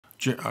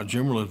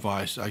general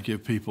advice I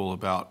give people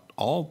about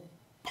all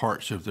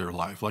parts of their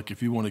life. Like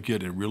if you want to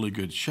get in really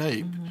good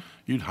shape,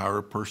 you'd hire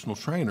a personal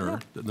trainer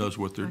that knows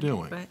what they're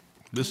doing. Right.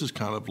 This is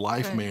kind of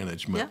life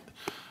management.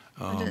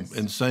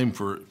 And same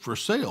for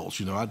sales.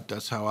 You know,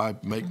 that's how I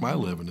make my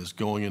living, is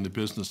going into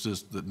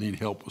businesses that need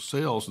help with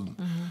sales. And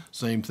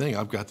same thing,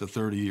 I've got the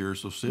 30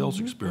 years of sales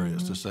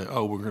experience to say,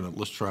 oh,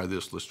 let's try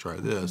this, let's try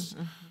this.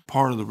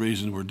 Part of the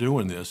reason we're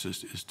doing this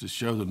is to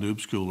show the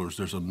Noob Schoolers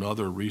there's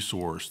another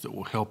resource that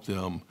will help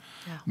them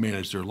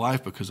manage their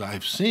life, because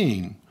I've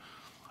seen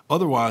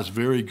otherwise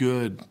very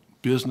good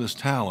business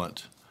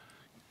talent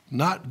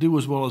not do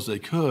as well as they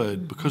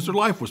could because their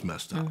life was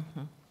messed up.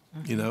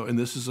 You know, and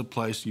this is a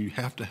place you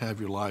have to have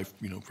your life,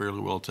 you know,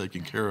 fairly well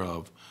taken care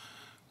of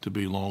to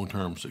be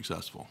long-term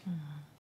successful.